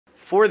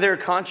For their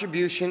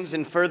contributions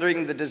in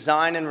furthering the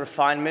design and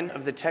refinement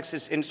of the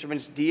Texas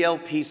Instruments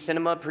DLP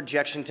cinema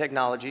projection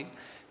technology,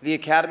 the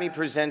Academy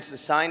presents the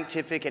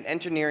Scientific and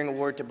Engineering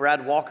Award to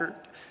Brad Walker,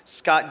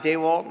 Scott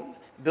Dewald,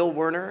 Bill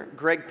Werner,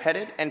 Greg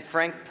Pettitt, and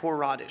Frank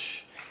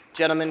Poradish.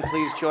 Gentlemen,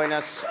 please join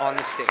us on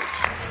the stage.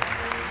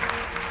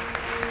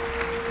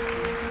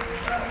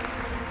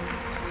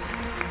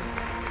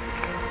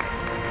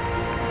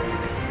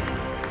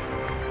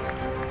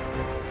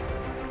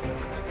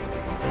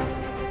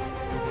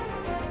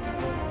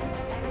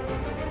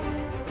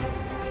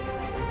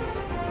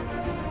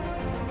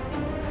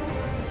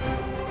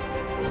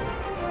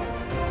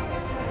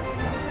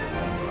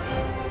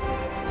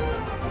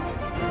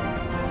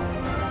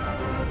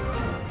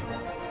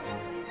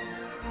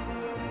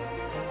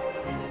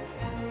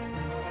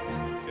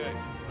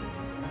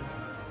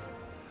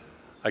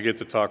 I get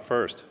to talk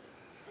first.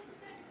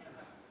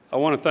 I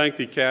want to thank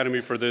the Academy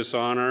for this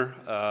honor.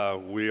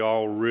 We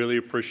all really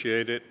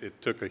appreciate it.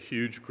 It took a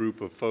huge group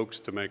of folks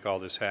to make all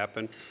this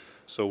happen,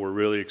 so we're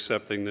really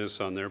accepting this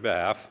on their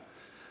behalf.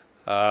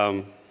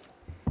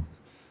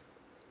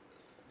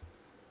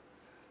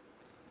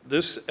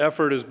 This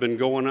effort has been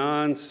going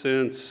on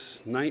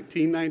since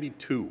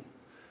 1992,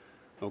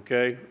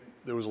 okay?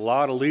 There was a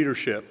lot of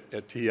leadership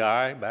at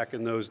TI back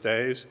in those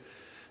days.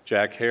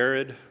 Jack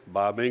Herod,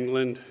 Bob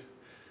England,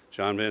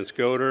 John Van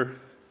Scoter,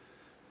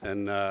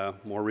 and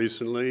more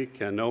recently,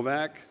 Ken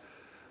Novak.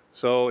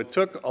 So it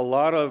took a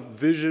lot of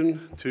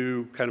vision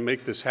to kind of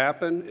make this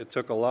happen. It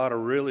took a lot of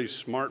really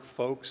smart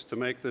folks to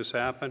make this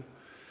happen.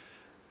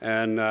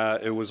 And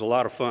it was a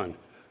lot of fun.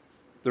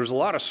 There's a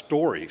lot of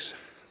stories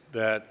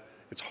that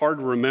it's hard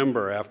to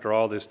remember after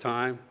all this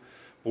time,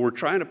 but we're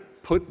trying to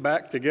put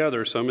back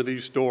together some of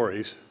these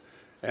stories,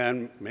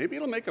 and maybe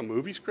it'll make a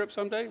movie script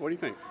someday. What do you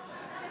think?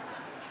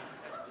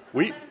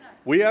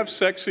 We have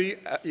sexy,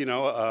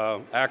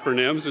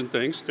 acronyms and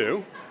things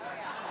too.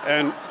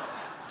 And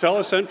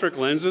telecentric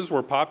lenses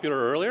were popular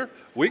earlier.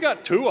 We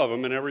got 2 of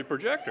them in every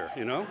projector,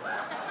 you know?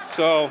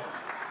 So,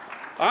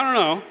 I don't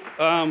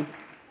know.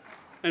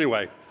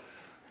 Anyway,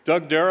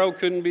 Doug Darrow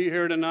couldn't be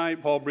here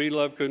tonight. Paul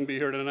Breedlove couldn't be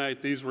here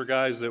tonight. These were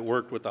guys that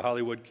worked with the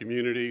Hollywood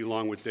community,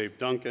 along with Dave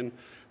Duncan,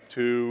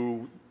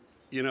 to,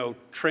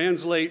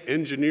 translate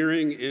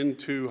engineering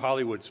into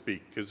Hollywood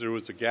speak, because there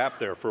was a gap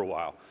there for a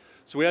while.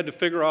 So we had to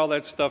figure all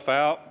that stuff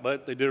out,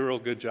 but they did a real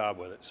good job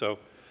with it. So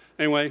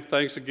anyway,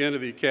 thanks again to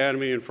the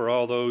Academy and for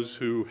all those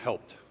who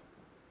helped.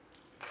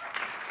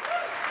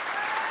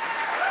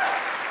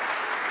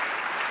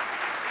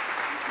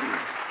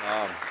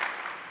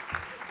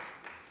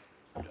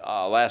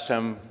 Last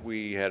time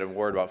we had an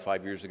award about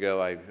 5 years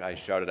ago, I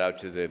shouted out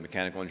to the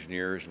mechanical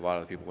engineers, a lot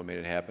of the people who made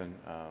it happen.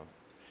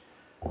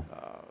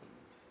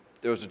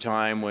 There was a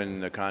time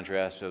when the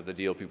contrast of the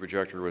DLP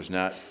projector was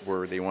not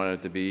where they wanted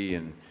it to be,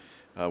 and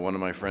one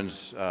of my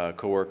friends,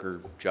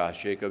 coworker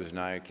Josh Jacobs, and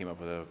I came up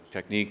with a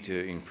technique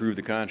to improve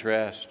the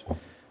contrast.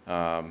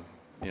 One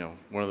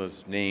of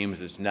those names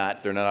that's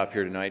they're not up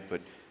here tonight,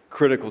 but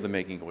critical to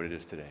making it what it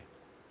is today.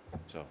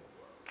 So.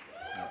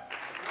 Yeah.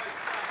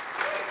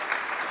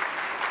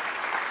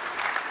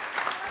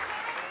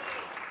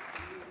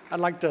 I'd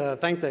like to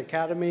thank the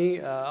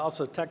Academy,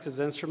 also Texas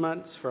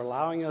Instruments for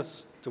allowing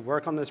us to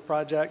work on this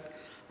project.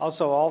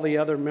 Also all the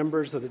other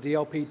members of the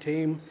DLP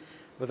team,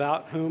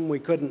 without whom we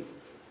couldn't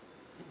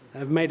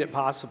have made it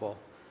possible.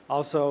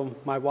 Also,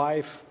 my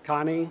wife,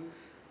 Connie,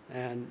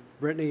 and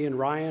Brittany and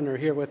Ryan are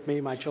here with me,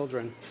 my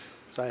children.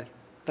 So I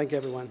thank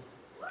everyone.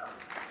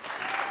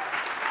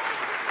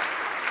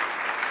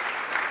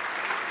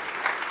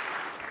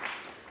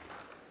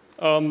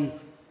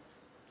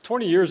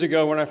 20 years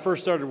ago, when I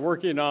first started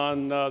working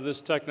on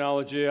this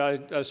technology,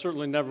 I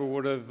certainly never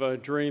would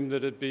have dreamed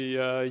that it'd be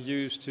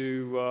used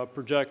to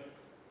project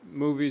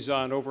movies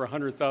on over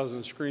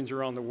 100,000 screens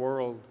around the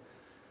world,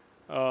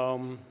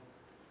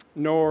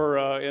 nor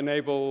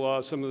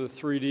enable some of the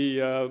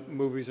 3D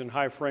movies and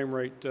high frame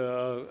rate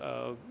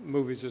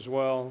movies as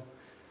well.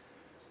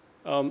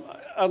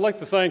 I'd like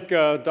to thank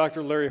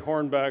Dr. Larry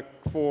Hornbeck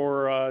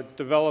for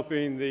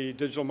developing the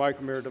digital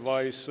micromirror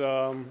device.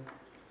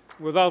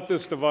 Without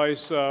this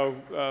device,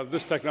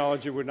 this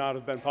technology would not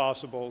have been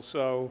possible.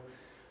 So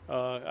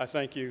I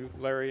thank you,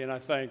 Larry, and I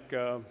thank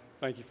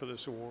you for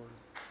this award.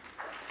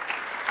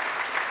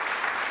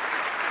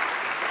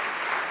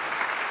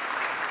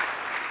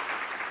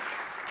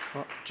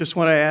 Well, just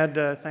want to add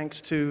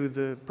thanks to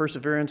the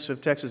perseverance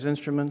of Texas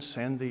Instruments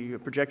and the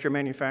projector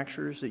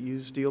manufacturers that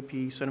use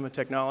DLP cinema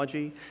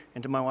technology,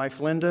 and to my wife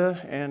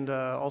Linda, and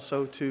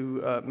also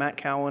to Matt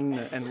Cowan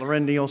and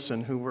Loren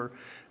Nielsen, who were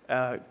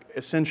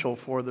essential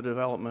for the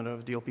development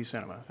of DLP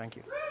cinema. Thank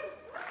you.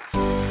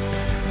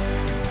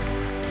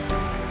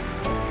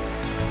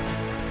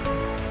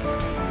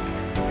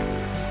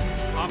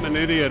 I'm an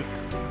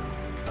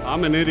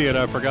idiot.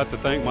 I forgot to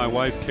thank my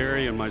wife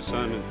Carrie and my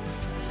son